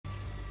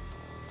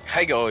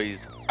Hey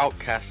guys,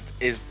 OUTKAST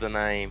is the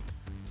name.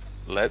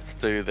 Let's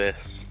do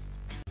this.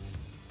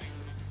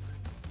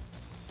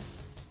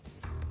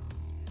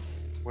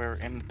 We're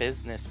in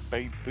business,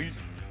 baby.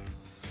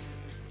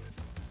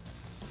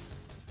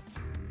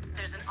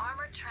 There's an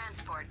armored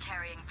transport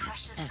carrying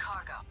precious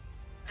cargo.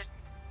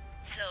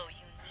 So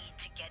you need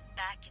to get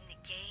back in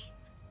the game?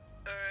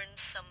 Earn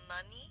some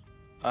money?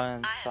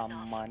 Earn I have some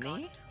not money?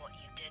 forgotten what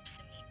you did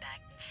for me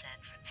back in San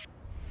Francisco.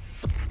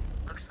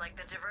 Looks like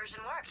the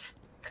diversion worked.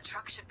 The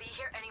truck should be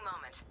here any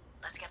moment.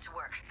 Let's get to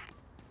work.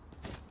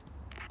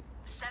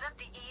 Set up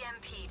the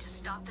EMP to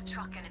stop the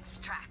truck in its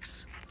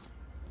tracks.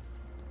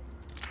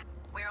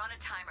 We're on a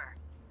timer.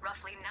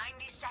 Roughly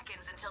 90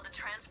 seconds until the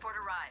transport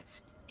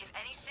arrives. If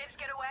any civs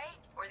get away,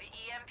 or the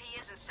EMP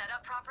isn't set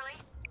up properly,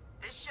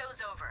 this show's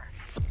over.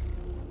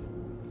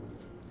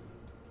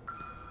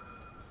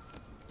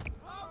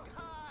 Oh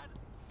God!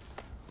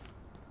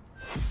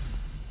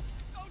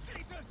 Oh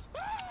Jesus!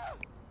 Ah!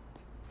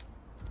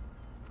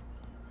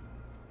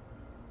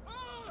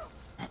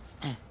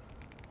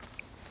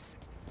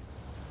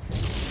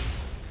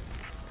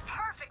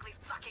 Perfectly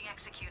fucking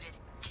executed.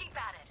 Keep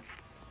at it.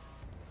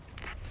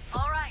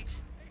 All right.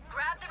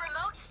 Grab the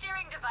remote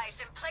steering device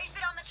and place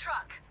it on the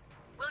truck.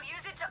 We'll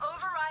use it to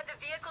override the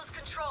vehicle's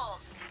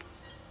controls.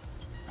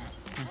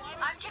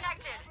 I'm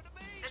connected.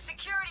 The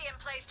security in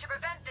place to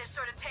prevent this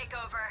sort of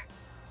takeover.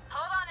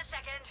 Hold on a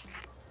second.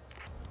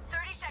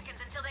 30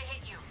 seconds until they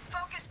hit you.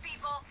 Focus,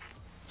 people.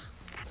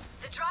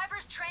 The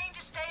driver's trained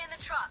to stay in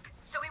the truck,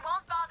 so he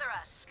won't bother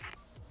us.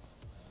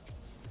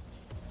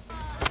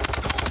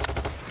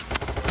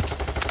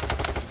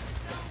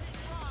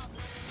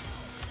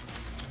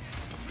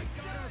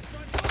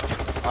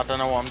 I don't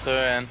know what I'm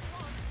doing.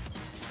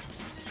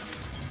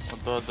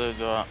 What do I do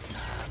that?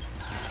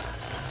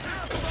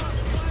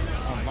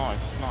 Oh,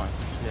 nice, nice.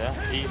 Yeah,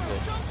 easy.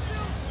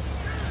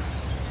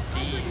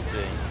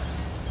 Easy.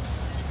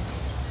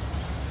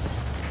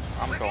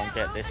 I'm gonna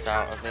get this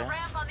out of To the here.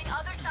 ramp on the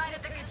other side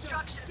of the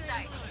construction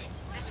site.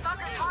 This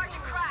fucker's hard to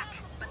crack,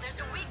 but there's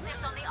a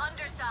weakness on the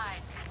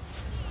underside.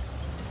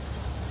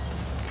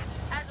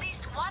 At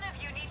least one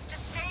of you needs to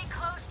stay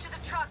close to the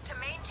truck to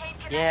maintain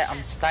connection. Yeah,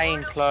 I'm staying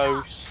or it'll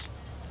close.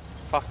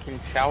 Fucking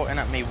shouting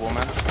at me,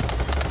 woman.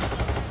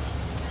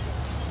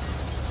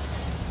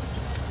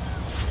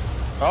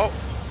 Oh,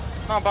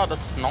 not about the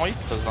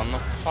snipers on the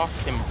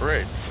fucking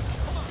bridge.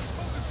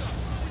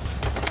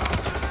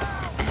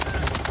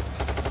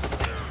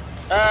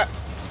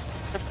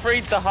 They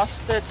freed the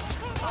hostage.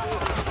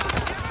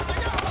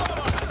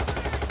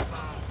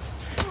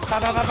 Ba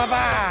ba ba ba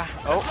ba.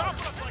 Oh.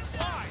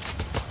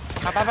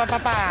 Ba ba ba ba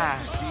ba.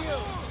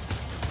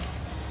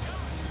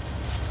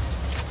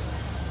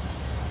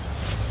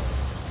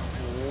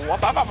 Ba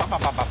ba ba ba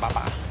ba ba ba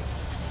ba.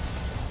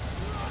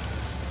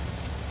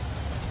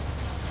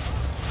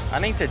 I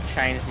need to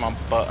change my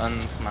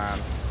buttons, man.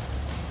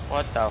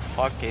 What the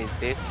fuck is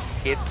this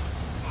shit?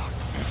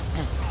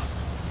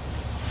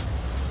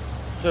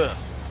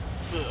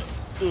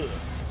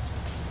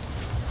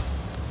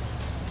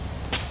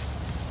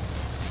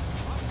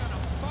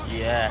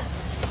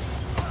 Yes,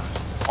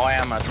 I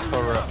am a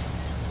turret.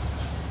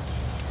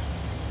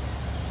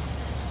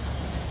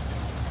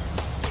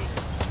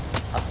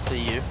 I see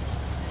you,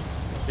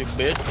 big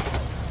bitch.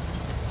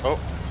 Oh,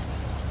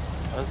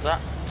 what's that?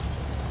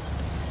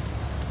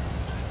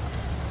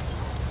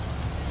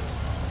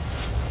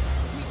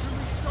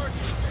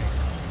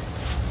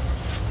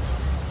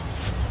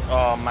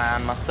 Oh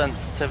man, my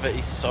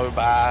sensitivity's so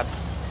bad.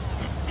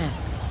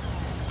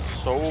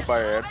 So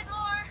bad.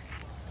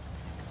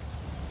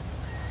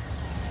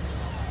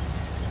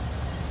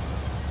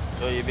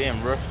 Oh, you're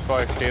being rushed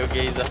by a shield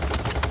geezer.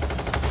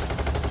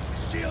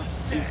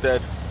 He's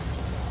dead.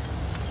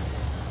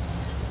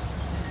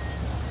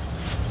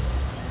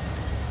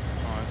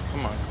 Nice,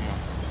 come on, come on.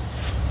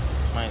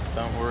 Mate,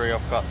 don't worry,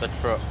 I've got the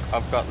truck.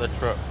 I've got the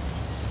truck.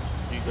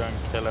 You go and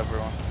kill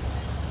everyone.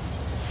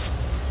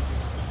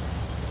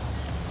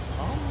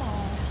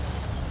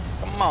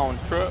 Come on,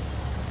 truck.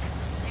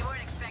 They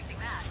weren't expecting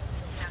that.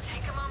 Now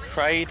take a moment.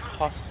 Trade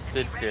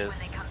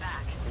hostages.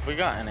 Have we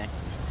got any?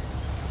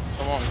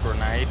 Someone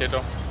grenaded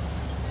them.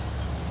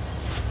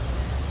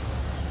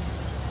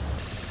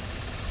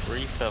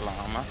 Refill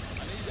armor.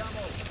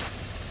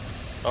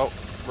 Oh,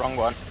 wrong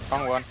one.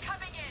 Wrong one.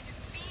 Coming in.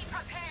 Be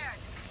prepared.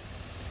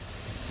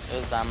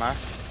 There's ammo.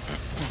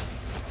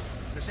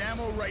 There's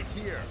ammo right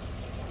here.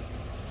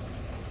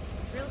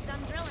 Drill's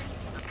done drilling.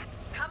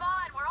 Come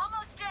on, we're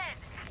almost in.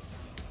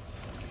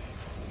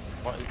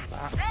 What is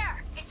that?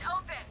 There, it's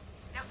open.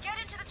 Now get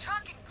into the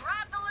truck and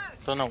grab the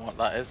loot. Don't know what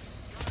that is.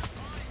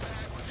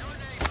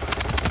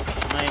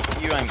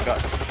 Mate, you ain't got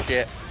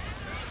shit.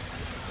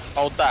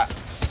 Hold that.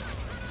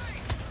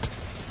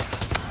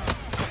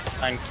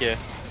 Thank you.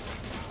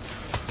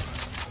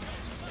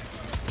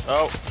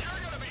 Oh.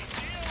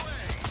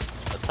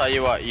 I'll tell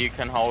you what, you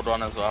can hold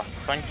on as well.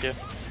 Thank you.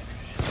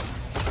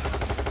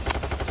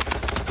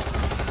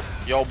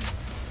 Yo,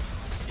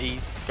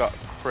 he's got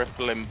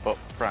crippling butt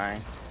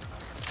pain.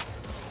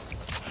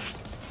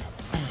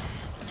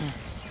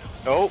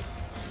 Oh,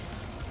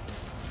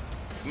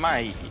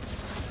 mate,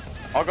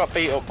 I got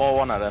beat up by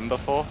one of them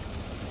before.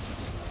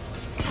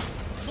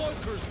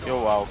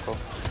 You're welcome.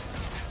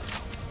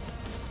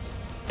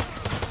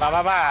 Ba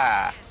ba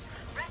ba.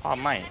 Oh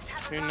mate,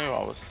 who knew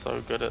I was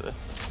so good at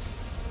this?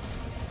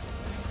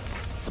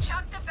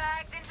 Chuck the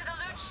bags into the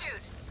loot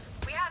chute.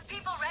 We have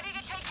people ready to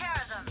take care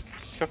of them.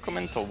 Chuck them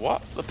into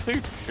what? The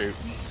poop chute.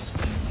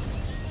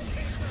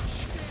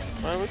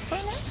 Where are we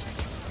putting it?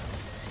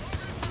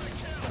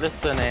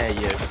 Listen here,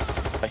 you.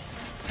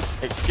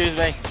 Excuse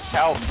me.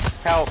 Help.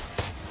 Help.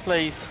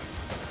 Please.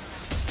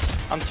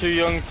 I'm too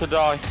young to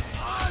die.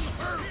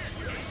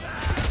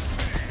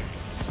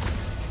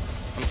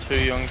 I'm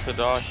too young to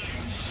die.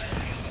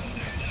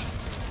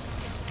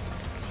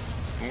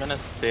 I'm gonna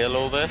steal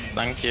all this.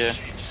 Thank you.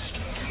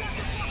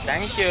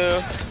 Thank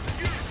you.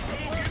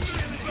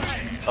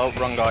 Oh,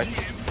 wrong guy.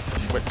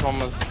 Which one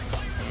was...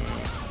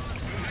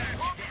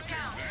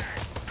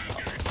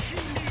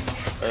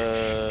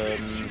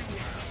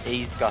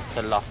 He's got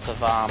a lot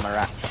of armor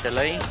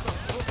actually.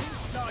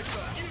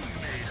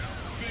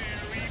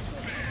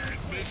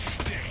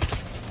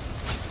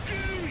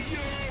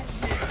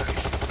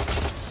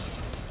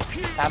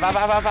 I'm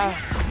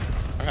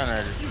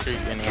gonna shoot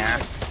you in the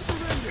ass.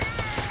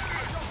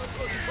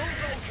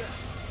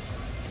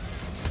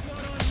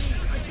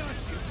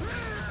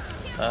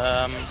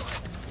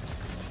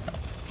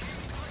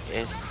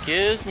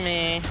 Excuse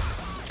me.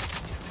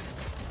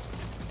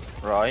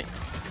 Right,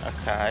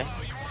 okay.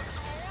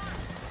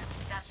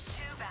 That's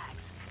 2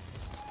 bags.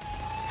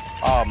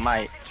 Oh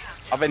mate,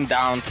 I've been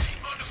down.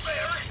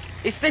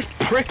 It's this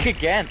prick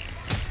again.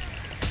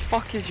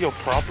 Fuck is your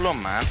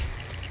problem, man?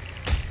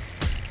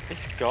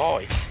 This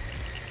guy.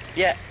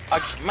 Yeah,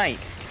 mate,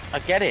 I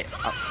get it.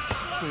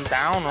 I'm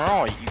down,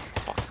 right? You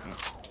fucking.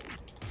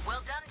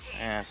 Well done, team.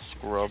 Yeah,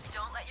 scrub. Just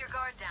don't let your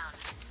guard down.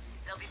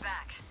 They'll be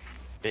back.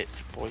 Bitch,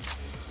 boy.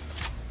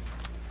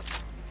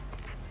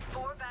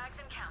 4 bags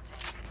and counting.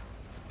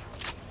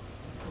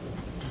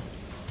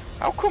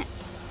 How come?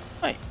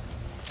 Wait.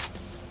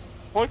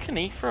 Why can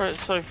he throw it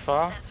so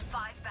far? That's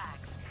 5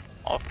 bags.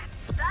 Oh,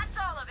 That's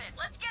all of it.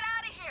 Let's get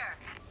out of here.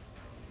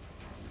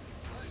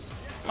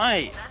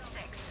 mate, That's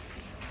 6.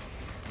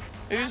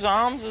 whose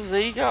arms has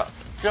he got?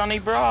 Johnny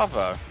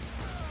Bravo.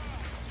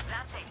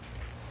 That's 8.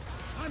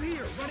 I'm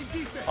here, running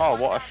defense. Oh,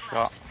 what a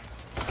shot.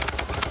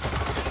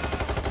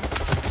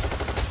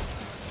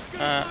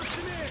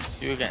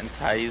 You were getting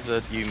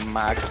tasered, you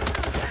mag. Dallas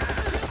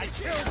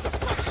is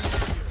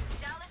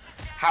down.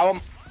 How am...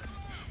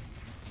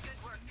 Good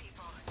work,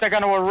 people. They're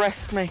gonna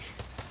arrest me.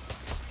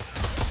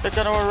 They're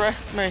gonna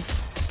arrest me.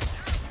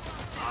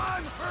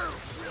 I'm hurt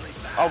really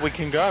bad. Oh, we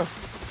can go.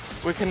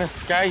 We can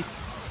escape.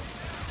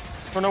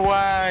 Run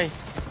away.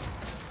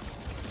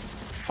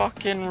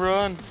 Fucking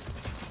run.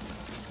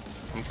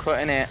 I'm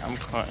cutting it. I'm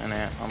cutting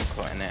it. I'm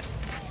cutting it.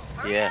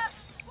 Hurry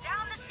Yes. up.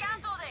 Down the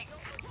scaffolding.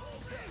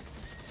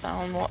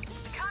 Down what? The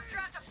cops are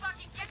out to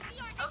fucking get me.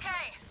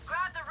 Okay,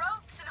 grab the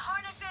ropes and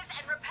harnesses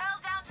and rappel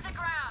down to the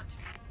ground.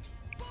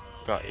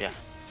 Got ya.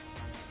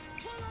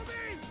 Follow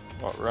me.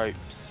 What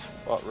ropes?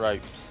 What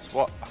ropes?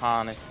 What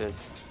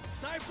harnesses?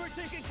 Sniper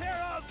taken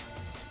care of.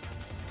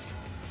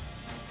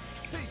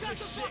 Piece of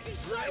shit,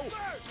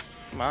 sniper.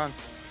 Come on.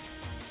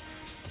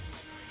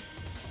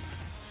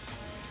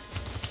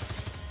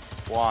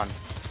 1.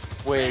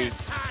 We.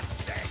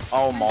 Fantastic.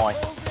 Oh my.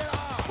 Hold it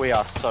off. We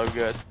are so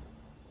good.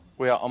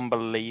 We are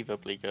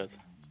unbelievably good.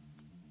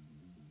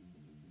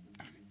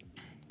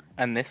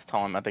 And this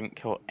time I didn't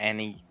kill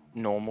any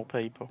normal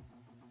people.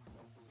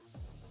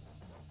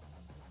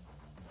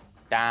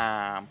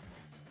 Damn.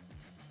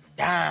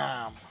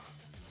 Damn.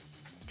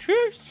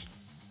 Cheers.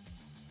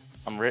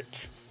 I'm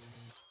rich.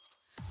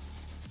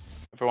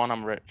 Everyone,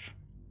 I'm rich.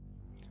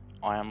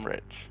 I am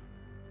rich.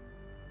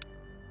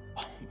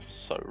 Oh, I'm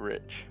so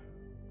rich.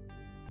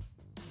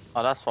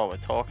 Oh, that's what we're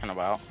talking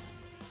about.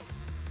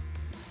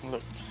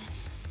 Looks.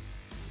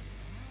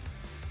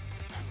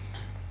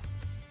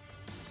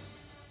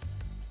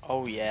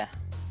 Oh yeah.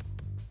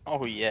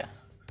 Oh yeah.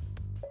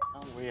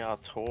 Now we are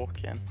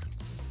talking.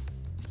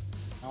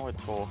 Now we're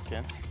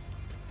talking.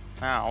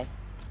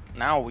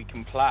 Now we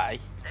can play.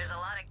 There's a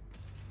lot of.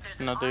 There's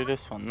Can I do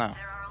this one now?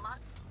 There are a lot.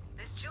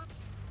 This June.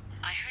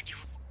 I heard you.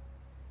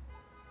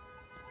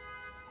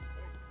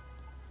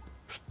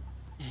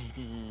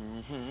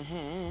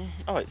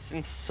 Oh, it's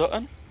in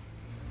Sutton?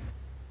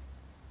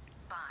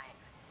 Fine.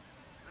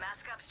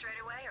 Mask up straight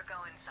away or go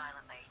in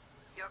silently.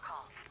 Your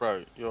call.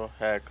 Bro, your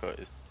haircut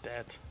is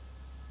dead.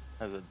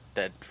 As a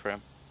dead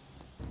trim.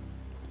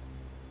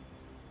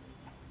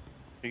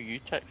 Who you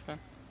texting?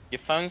 Your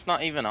phone's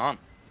not even on.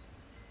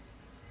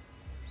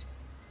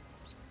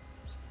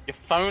 Your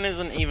phone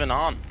isn't even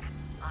on.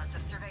 Lots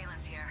of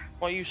surveillance here.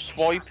 Why are you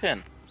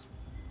swiping?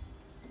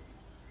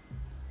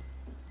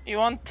 You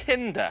on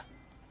Tinder?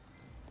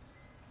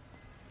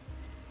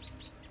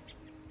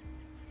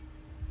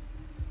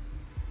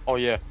 Oh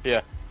yeah,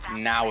 yeah. That's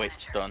Now the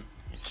it's manager. done.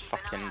 You Keep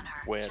fucking an eye on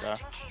her, weirdo.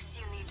 just in case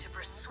you need to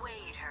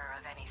persuade her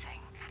of anything.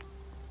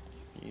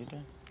 You do?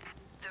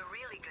 The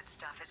really good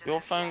stuff is in Your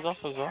the phone's VIP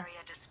off as well. area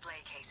display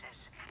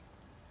cases.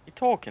 You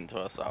talking to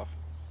herself?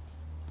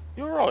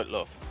 You're right,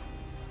 love.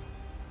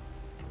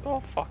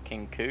 You're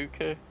fucking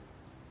cuckoo.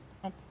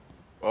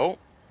 Oh.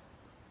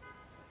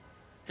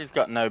 She's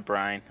got no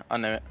brain. I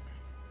knew it.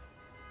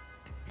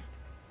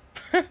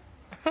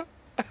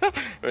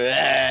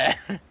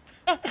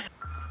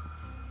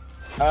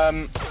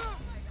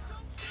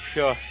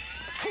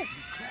 Shush.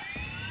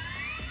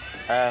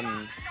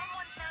 Someone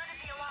sounded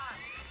the alarm.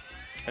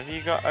 Have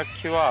you got a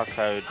QR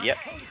code? Yep.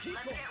 Okay, let's get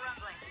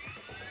rumbling.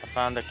 I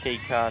found a key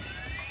card.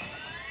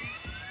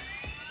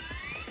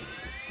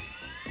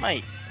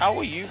 Mate, how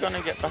are you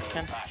gonna get back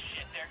in? Ah,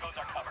 shit, there goes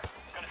our cover.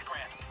 Gonna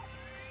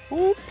scram.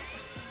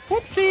 Oops.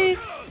 Whoopsies.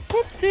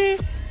 Whoopsie.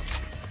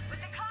 With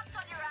the cops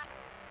on your ass.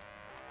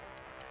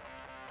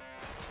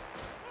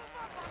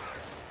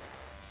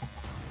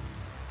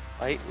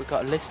 Wait, we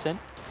gotta listen.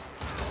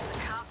 The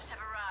cops have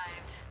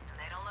arrived, and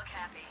they don't look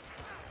happy.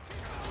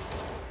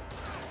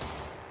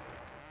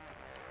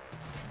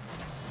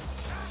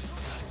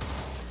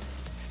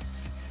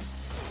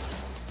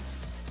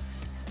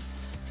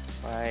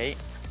 Wait.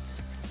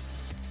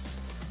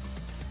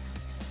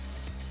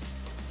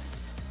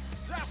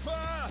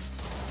 Zapper!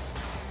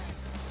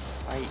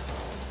 Wait.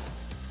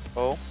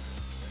 Oh.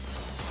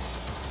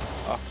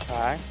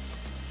 Okay.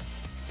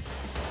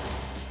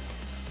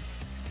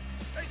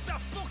 It's a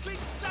fucking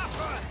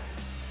zapper!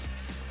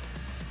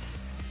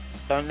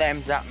 Don't let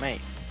him zap me.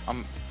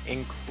 I'm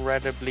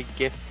incredibly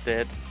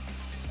gifted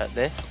at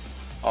this.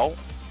 Oh.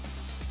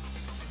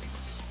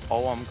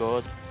 Oh, I'm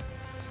good.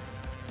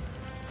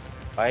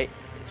 Wait,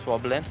 it's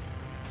wobbling.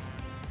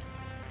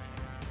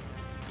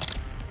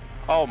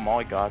 Oh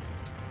my god.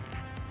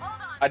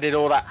 Hold on. I did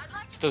all that. I'd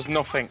like to Does take a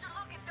nothing. closer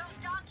look at those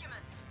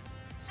documents.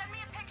 Send me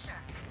a picture.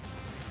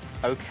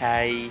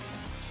 Okay.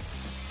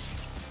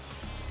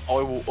 I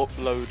will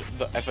upload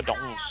the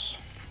evidence.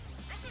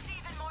 This is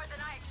even more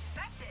than I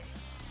expected.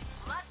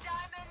 Blood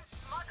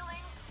diamonds,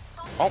 smuggling.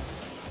 Oh.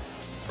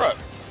 Bro.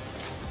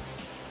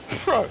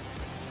 Bro.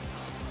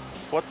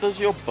 What does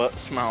your butt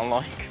smell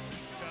like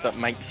that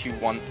makes you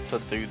want to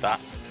do that?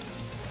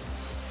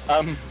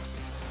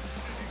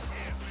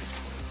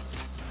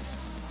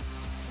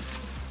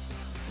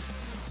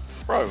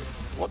 Bro,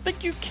 what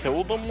did you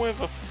kill them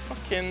with? A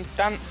fucking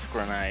dance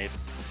grenade?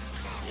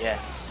 Yes.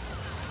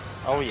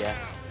 Oh yeah.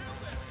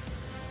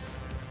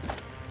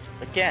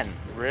 Again,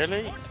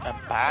 really? A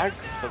bag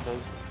for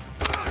those?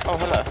 Oh,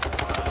 hello.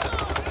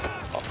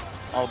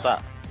 Oh,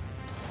 that.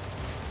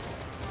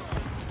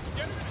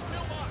 Get him in the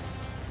kill box!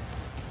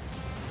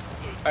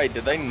 Hey,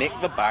 did they nick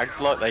the bags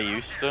like they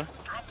used to?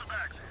 Drop the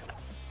bags.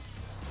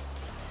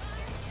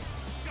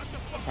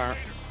 Appar-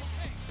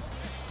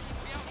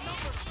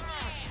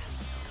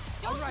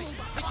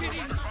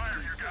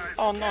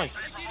 Oh,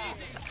 nice.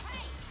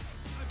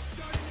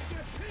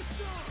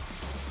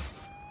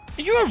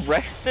 Are you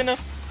arresting a?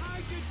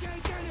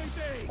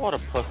 What a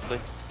pussy.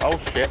 Oh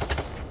shit.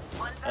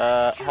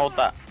 Hold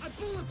that.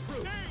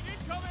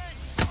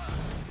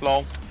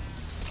 Lol.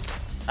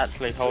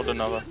 Actually, hold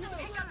another. The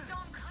pickup zone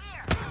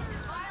clear.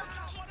 Lyle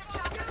can keep the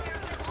chopper there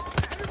a bit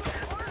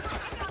longer.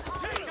 It's on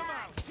hold Take him now.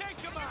 out! Take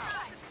him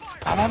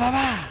out! Bah, bah, bah,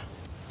 bah.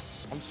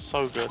 I'm so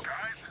good. Guys,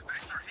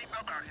 things are heating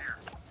up out here.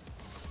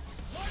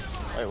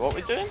 Wait, what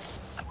we doing? It's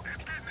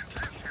getting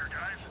intense here,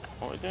 guys.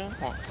 What we doing?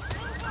 What?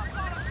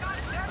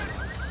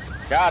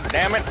 God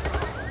damn it!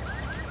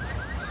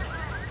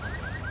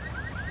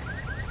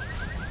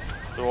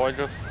 Do I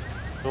just?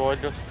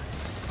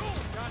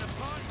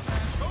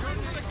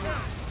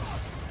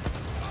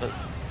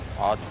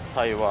 I'll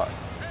tell you what.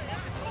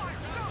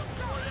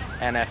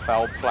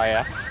 NFL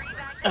player.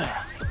 3 bags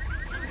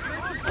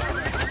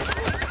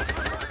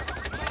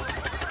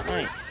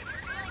Wait.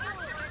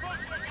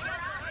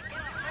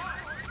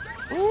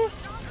 Ooh. I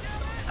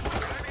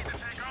need to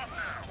take off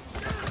now.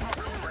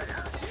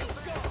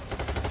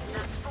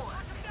 That's 4.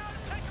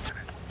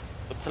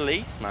 The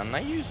police, man,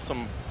 they use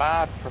some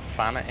bad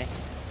profanity.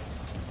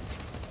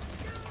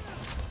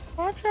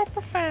 Watch your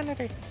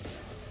profanity.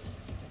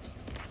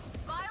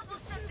 Lyle will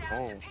sit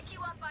down to Oh. pick you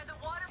up by the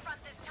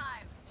waterfront this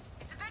time.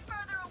 It's a bit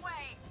further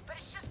away, but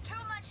it's just too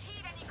much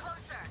heat any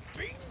closer.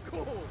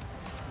 Bingo!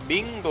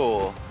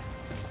 Bingo.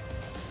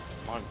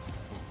 My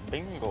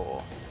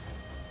bingo.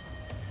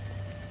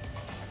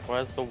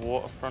 Where's the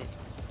waterfront?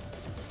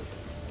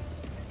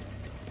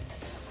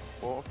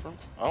 Waterfront?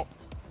 Oh.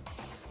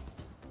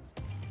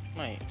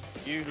 Mate,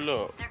 you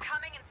look They're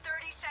coming in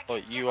 30 seconds.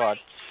 like Get you are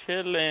ready.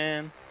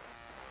 chilling.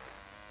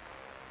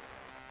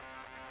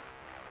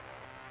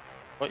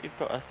 What you've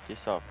got to ask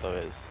yourself though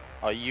is,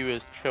 are you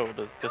as chilled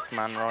as this Those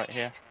man just right coming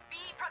here? in. Be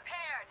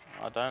prepared.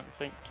 I don't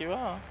think you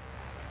are.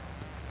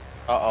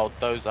 Uh-oh,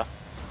 Dozer. Not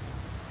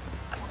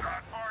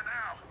far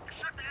now. You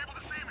should be able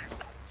to see me.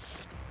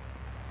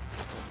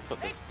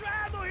 Put this. Extra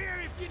ammo here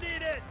if you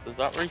need it! Does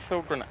that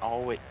refill grenade?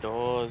 Oh, it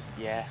does.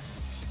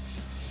 Yes.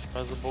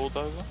 Where's the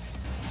bulldozer?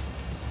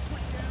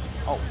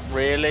 Oh,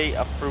 really?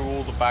 I threw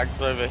all the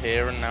bags over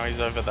here and now he's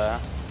over there.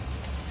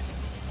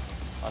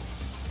 I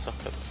suck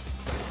at...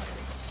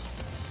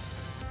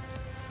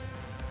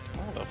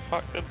 Where the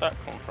fuck did that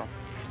come from?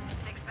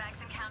 6 bags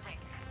and counting.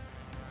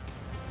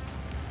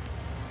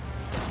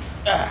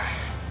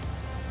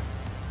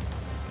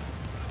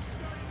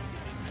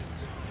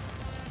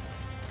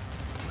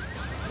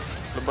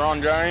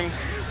 LeBron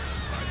James.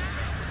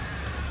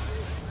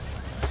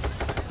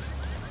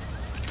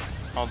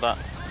 Hold that.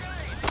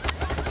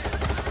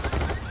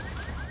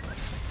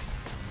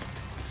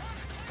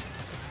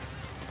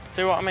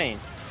 See what I mean?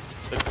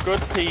 The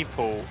good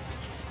people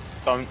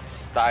don't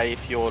stay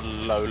if you're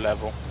low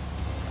level.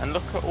 And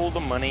look at all the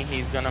money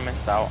he's gonna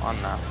miss out on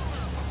now.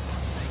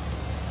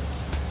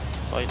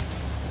 Like,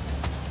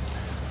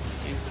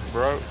 he's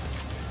broke.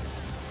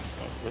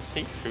 Was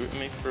he shooting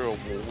me through a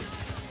wall?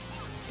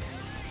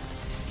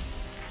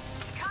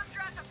 Cops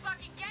are out to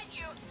fucking get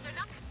you. They're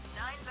not.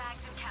 9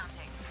 bags and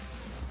counting.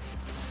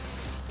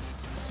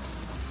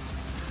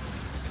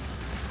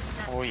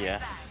 That's Oh 10 yes.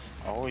 bags.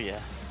 Oh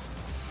yes.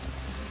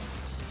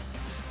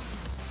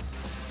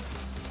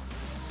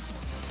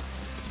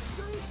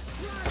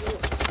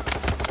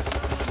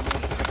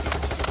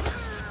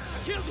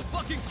 Kill the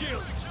fucking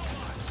shield!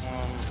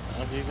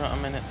 Have you got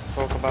a minute to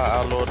talk about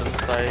our Lord and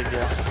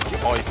Saviour,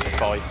 Ice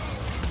Spice?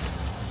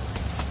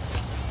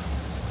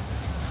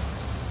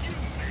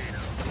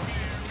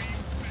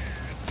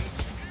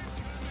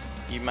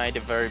 You made a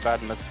very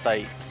bad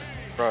mistake,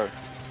 bro.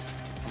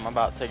 I'm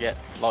about to get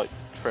like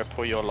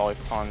triple your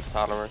lifetime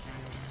salary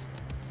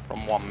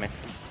from one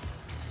mission.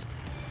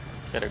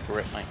 Get a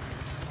grip, mate.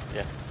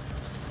 Yes.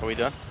 Are we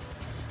done?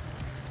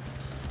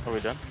 Are we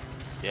done?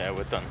 Yeah,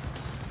 we're done.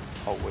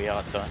 Oh, we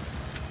are done.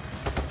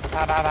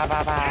 Ba, ba, ba,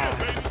 ba, ba.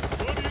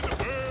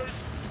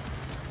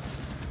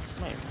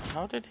 Mate,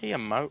 how did he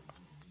emote?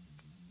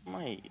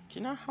 Mate, do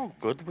you know how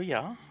good we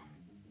are?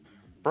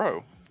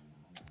 Bro,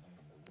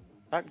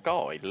 that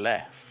guy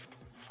left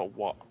for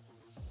what?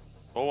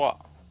 For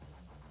what?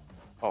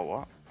 For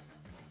what?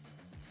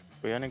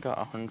 We only got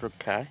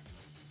 100k.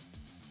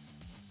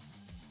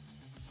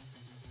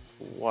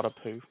 What a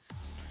poo.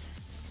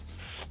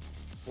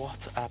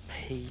 What a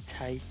pee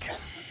take.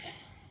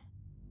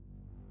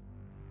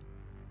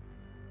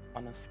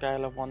 On a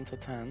scale of 1 to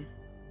 10,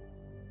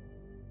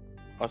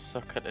 I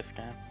suck at this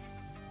game.